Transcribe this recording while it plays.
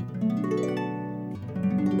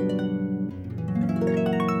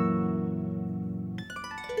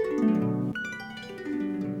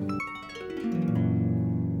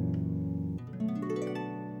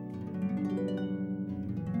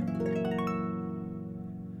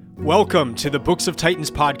Welcome to the Books of Titans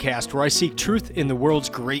podcast, where I seek truth in the world's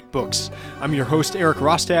great books. I'm your host, Eric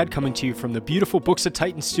Rostad, coming to you from the beautiful Books of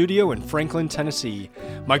Titans studio in Franklin, Tennessee.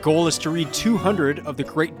 My goal is to read 200 of the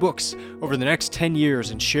great books over the next 10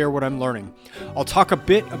 years and share what I'm learning. I'll talk a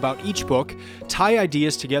bit about each book, tie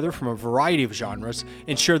ideas together from a variety of genres,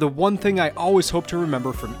 and share the one thing I always hope to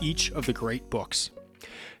remember from each of the great books.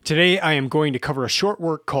 Today, I am going to cover a short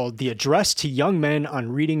work called The Address to Young Men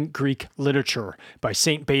on Reading Greek Literature by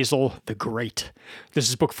St. Basil the Great. This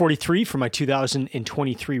is book 43 from my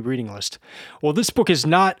 2023 reading list. Well, this book is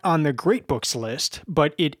not on the great books list,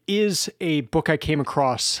 but it is a book I came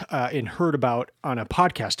across and heard about on a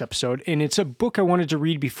podcast episode, and it's a book I wanted to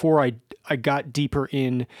read before I got deeper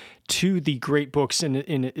into the great books, and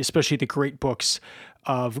especially the great books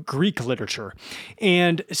of Greek literature.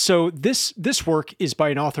 And so this work is by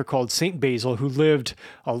an author called St. Basil, who lived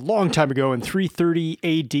a long time ago in 330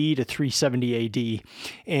 AD to 370 AD.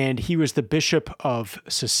 And he was the bishop of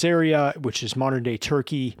Caesarea, which is modern day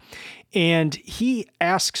Turkey. And he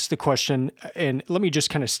asks the question, and let me just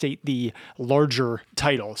kind of state the larger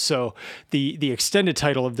title. So the extended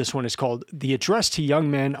title of this one is called The Address to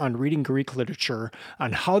Young Men on Reading Greek Literature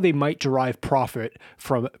on How They Might Derive Profit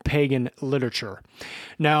from Pagan Literature.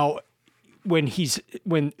 Now, when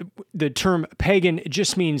the term pagan, it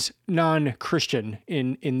just means non-Christian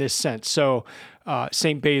in this sense. So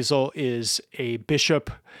St. Basil is a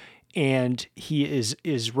bishop, and he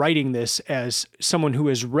is writing this as someone who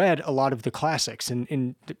has read a lot of the classics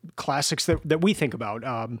and classics that we think about.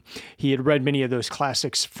 He had read many of those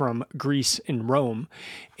classics from Greece and Rome,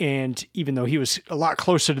 and even though he was a lot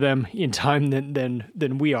closer to them in time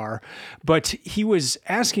than we are, but he was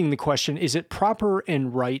asking the question: is it proper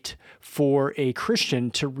and right for a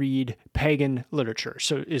Christian to read pagan literature?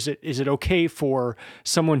 So is it okay for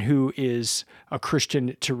someone who is a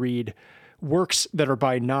Christian to read works that are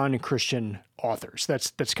by non-Christian authors?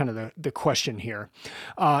 That's kind of the question here.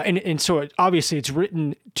 And so obviously it's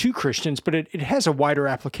written to Christians, but it has a wider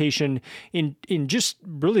application in just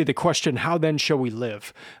really the question, how then shall we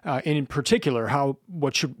live? And in particular,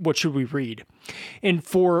 what should we read? And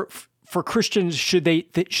for Christians, should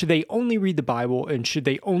they only read the Bible, and should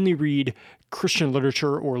they only read Christian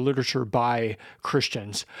literature or literature by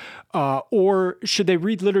Christians? Or should they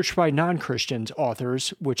read literature by non-Christian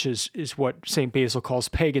authors, which is what St. Basil calls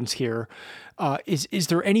pagans here? Is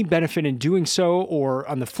there any benefit in doing so? Or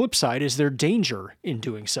on the flip side, is there danger in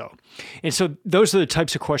doing so? And so those are the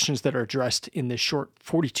types of questions that are addressed in this short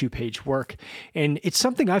 42-page work. And it's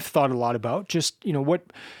something I've thought a lot about, just, what...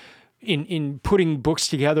 In putting books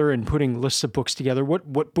together and putting lists of books together,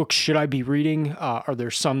 what books should I be reading? Are there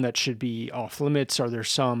some that should be off limits? Are there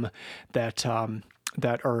some that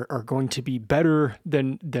are going to be better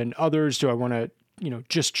than others? Do I want to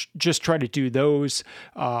just try to do those?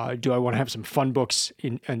 Do I want to have some fun books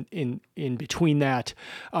in between that?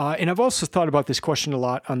 And I've also thought about this question a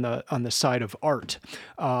lot on the side of art.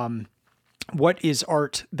 What is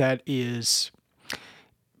art that is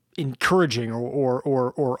encouraging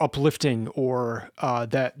or uplifting, or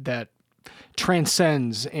that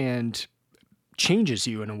transcends and changes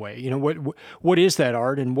you in a way? What is that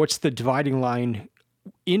art, and what's the dividing line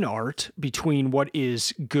in art between what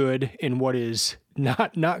is good and what is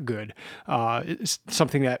not good? It's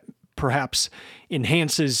something that perhaps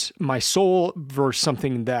enhances my soul versus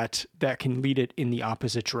something that can lead it in the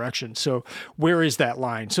opposite direction. So where is that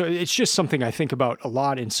line? So it's just something I think about a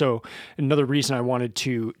lot. And so another reason I wanted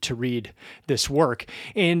to read this work.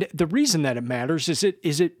 And the reason that it matters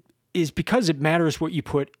is because it matters what you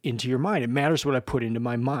put into your mind. It matters what I put into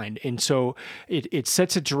my mind. And so it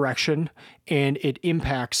sets a direction, and it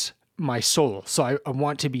impacts my soul. So I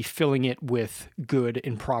want to be filling it with good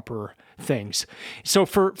and proper things. So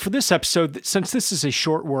for this episode, since this is a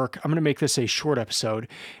short work, I'm going to make this a short episode.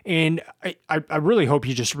 And I really hope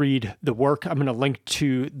you just read the work. I'm going to link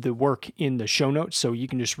to the work in the show notes, so you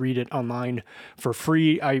can just read it online for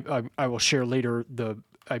free. I will share later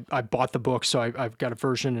I bought the book, so I've got a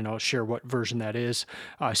version, and I'll share what version that is.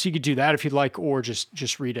 So you could do that if you'd like, or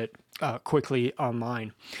just read it quickly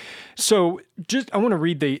online. So I want to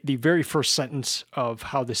read the very first sentence of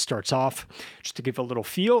how this starts off, just to give a little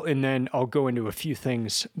feel, and then I'll go into a few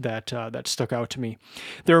things that stuck out to me.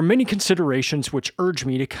 There are many considerations which urge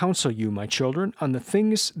me to counsel you, my children, on the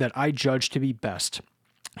things that I judge to be best,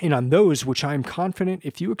 and on those which I am confident,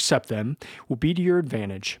 if you accept them, will be to your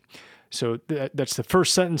advantage. So that's the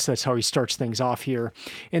first sentence. That's how he starts things off here.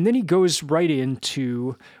 And then he goes right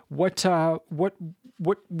into what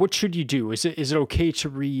should you do? Is it okay to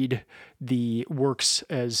read the works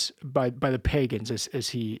as by the pagans, as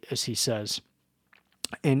he says?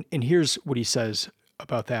 And here's what he says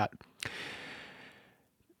about that.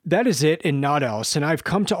 That is it and not else, and I've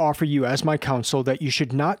come to offer you as my counsel that you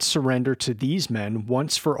should not surrender to these men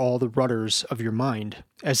once for all the rudders of your mind,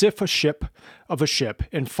 as if a ship,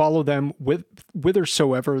 and follow them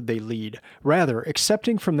whithersoever they lead. Rather,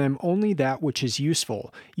 accepting from them only that which is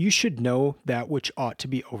useful, you should know that which ought to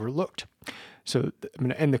be overlooked. So I'm going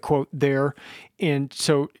to end the quote there. And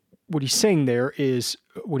so what he's saying there is,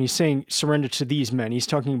 when he's saying surrender to these men, he's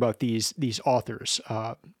talking about these authors,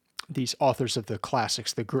 these authors of the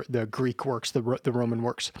classics, the Greek works, the Roman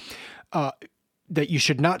works, that you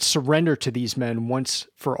should not surrender to these men once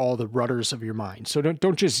for all the rudders of your mind. So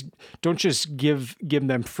don't just give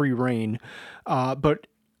them free rein, but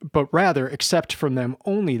rather accept from them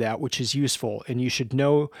only that which is useful, and you should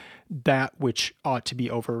know that which ought to be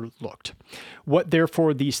overlooked. What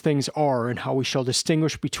therefore these things are and how we shall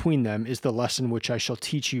distinguish between them is the lesson which I shall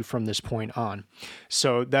teach you from this point on.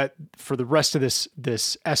 So that for the rest of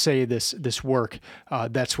this essay, this work,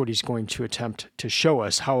 that's what he's going to attempt to show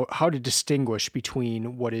us, how to distinguish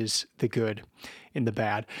between what is the good and the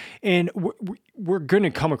bad. And we're going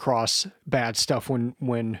to come across bad stuff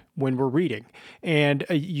when we're reading, and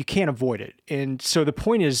you can't avoid it. And so the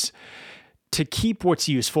point is to keep what's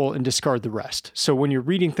useful and discard the rest. So when you're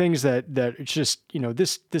reading things that it's just,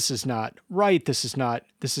 this is not right, this is not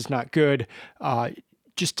good,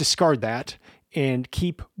 just discard that and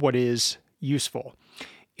keep what is useful.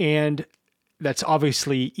 And that's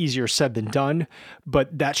obviously easier said than done,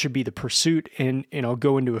 but that should be the pursuit. And I'll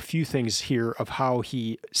go into a few things here of how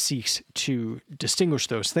he seeks to distinguish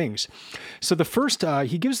those things. So the first,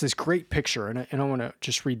 he gives this great picture, and I want to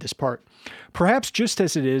just read this part. Perhaps just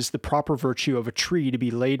as it is the proper virtue of a tree to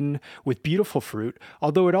be laden with beautiful fruit,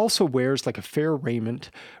 although it also wears like a fair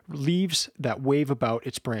raiment leaves that wave about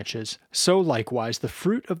its branches, so likewise the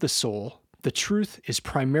fruit of the soul, the truth, is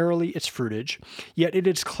primarily its fruitage, yet it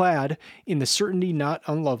is clad in the certainly not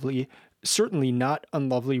unlovely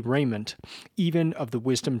raiment, even of the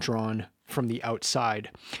wisdom drawn from the outside,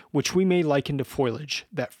 which we may liken to foliage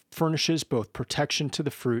that furnishes both protection to the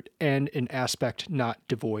fruit and an aspect not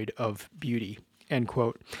devoid of beauty. End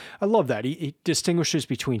quote. I love that. He distinguishes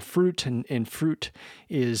between fruit, and fruit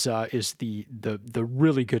is the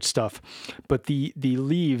really good stuff, but the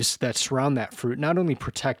leaves that surround that fruit not only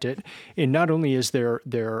protect it, and not only is there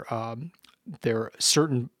are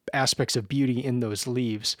certain aspects of beauty in those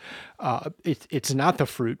leaves. It's not the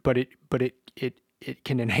fruit, but it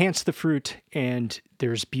can enhance the fruit, and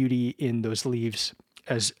there's beauty in those leaves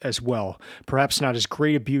as well. Perhaps not as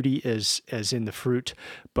great a beauty as in the fruit,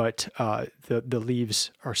 but the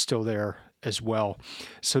leaves are still there as well.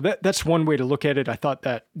 So that's one way to look at it. I thought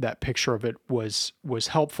that picture of it was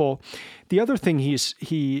helpful. The other thing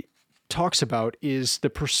he talks about is the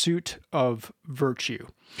pursuit of virtue,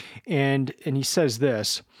 and he says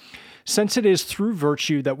this: since it is through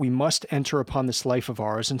virtue that we must enter upon this life of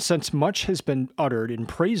ours, and since much has been uttered in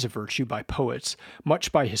praise of virtue by poets,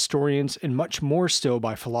 much by historians, and much more still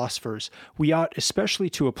by philosophers, we ought especially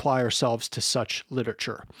to apply ourselves to such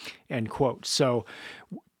literature. End quote. So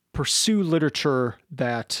pursue literature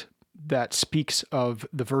that speaks of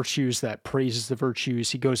the virtues, that praises the virtues.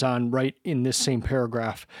 He goes on right in this same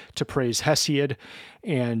paragraph to praise Hesiod,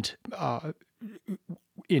 and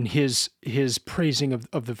in his praising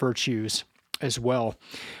of the virtues as well.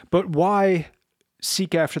 But why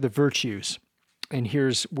seek after the virtues? And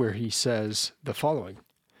here's where he says the following: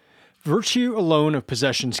 virtue alone of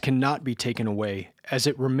possessions cannot be taken away, as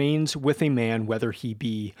it remains with a man whether he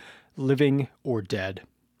be living or dead.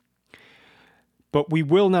 But we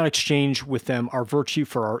will not exchange with them our virtue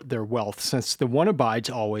for their wealth, since the one abides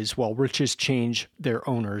always, while riches change their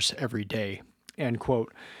owners every day. End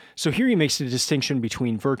quote. So here he makes a distinction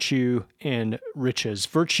between virtue and riches.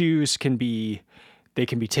 Virtues can be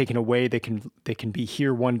taken away. They can be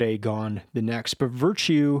here one day, gone the next. But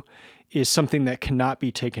virtue is something that cannot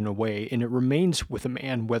be taken away, and it remains with a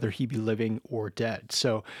man whether he be living or dead.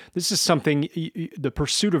 So this is something, the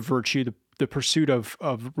pursuit of virtue, the pursuit of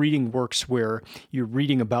reading works where you're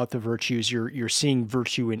reading about the virtues, you're seeing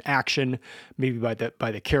virtue in action, maybe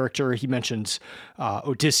by the character. He mentions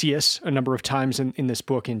Odysseus a number of times in this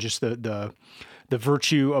book, and just the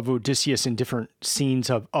virtue of Odysseus in different scenes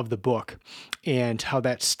of the book, and how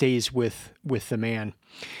that stays with the man.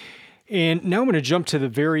 And now I'm going to jump to the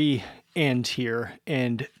very end here,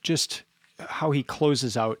 and just how he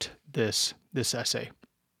closes out this essay.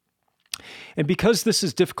 And because this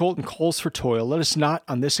is difficult and calls for toil, let us not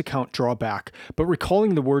on this account draw back, but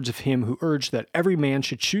recalling the words of him who urged that every man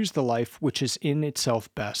should choose the life which is in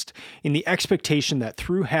itself best, in the expectation that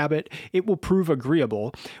through habit it will prove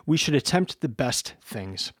agreeable, we should attempt the best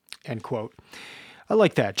things. End quote. I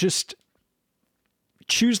like that. Just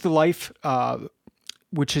choose the life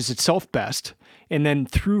which is itself best, and then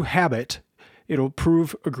through habit, it'll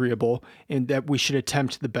prove agreeable, and that we should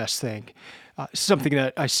attempt the best thing. Something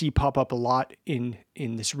that I see pop up a lot in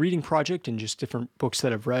this reading project and just different books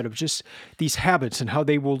that I've read of just these habits and how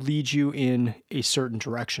they will lead you in a certain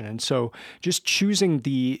direction. And so just choosing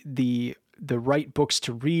the right books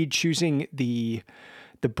to read, choosing the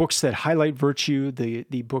books that highlight virtue,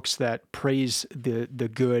 the books that praise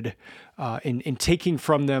the good, and taking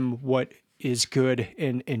from them what is good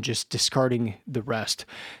and just discarding the rest.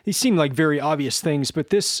 These seem like very obvious things,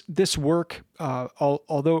 but this work,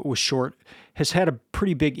 although it was short, has had a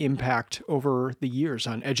pretty big impact over the years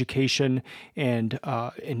on education and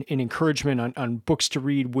encouragement on books to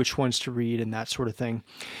read, which ones to read, and that sort of thing.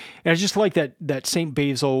 And I just like that St.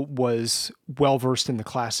 Basil was well-versed in the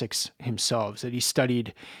classics himself, that he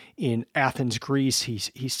studied in Athens, Greece.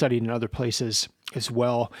 He studied in other places as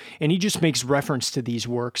well. And he just makes reference to these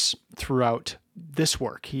works throughout this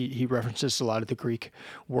work. He references a lot of the Greek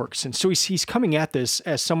works. And so he's coming at this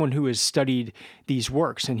as someone who has studied these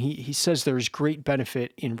works. And he says there's great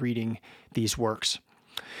benefit in reading these works.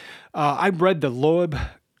 I read the Loeb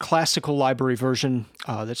Classical Library version.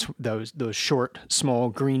 That's those short, small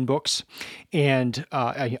green books. And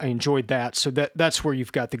I enjoyed that. So that's where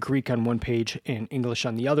you've got the Greek on one page and English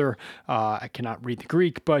on the other. I cannot read the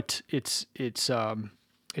Greek, but it's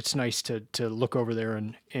nice to look over there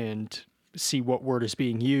and see what word is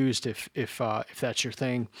being used if that's your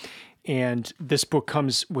thing. And this book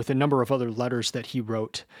comes with a number of other letters that he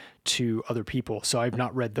wrote to other people. So I've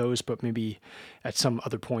not read those, but maybe at some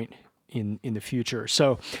other point in the future.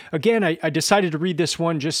 So again, I decided to read this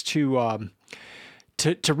one just to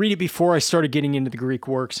read it before I started getting into the Greek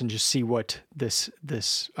works and just see what this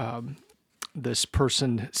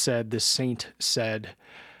person said, this saint said,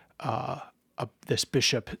 this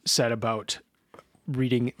bishop said about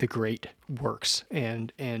reading the great works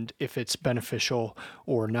and if it's beneficial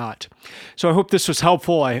or not. So I hope this was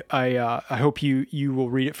helpful. I hope you will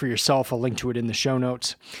read it for yourself. I'll link to it in the show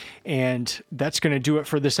notes. And that's going to do it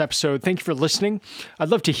for this episode. Thank you for listening. I'd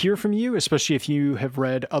love to hear from you, especially if you have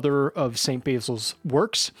read other of St. Basil's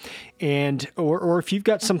works, and or if you've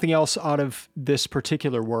got something else out of this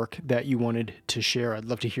particular work that you wanted to share. I'd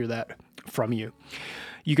love to hear that from you.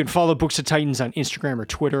 You can follow Books of Titans on Instagram or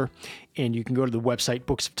Twitter, and you can go to the website,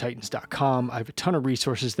 booksoftitans.com. I have a ton of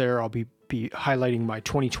resources there. I'll be highlighting my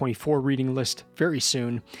 2024 reading list very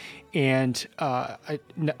soon, and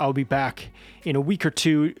I'll be back in a week or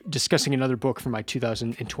two discussing another book from my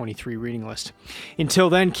 2023 reading list.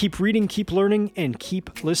 Until then, keep reading, keep learning, and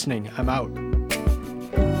keep listening. I'm out.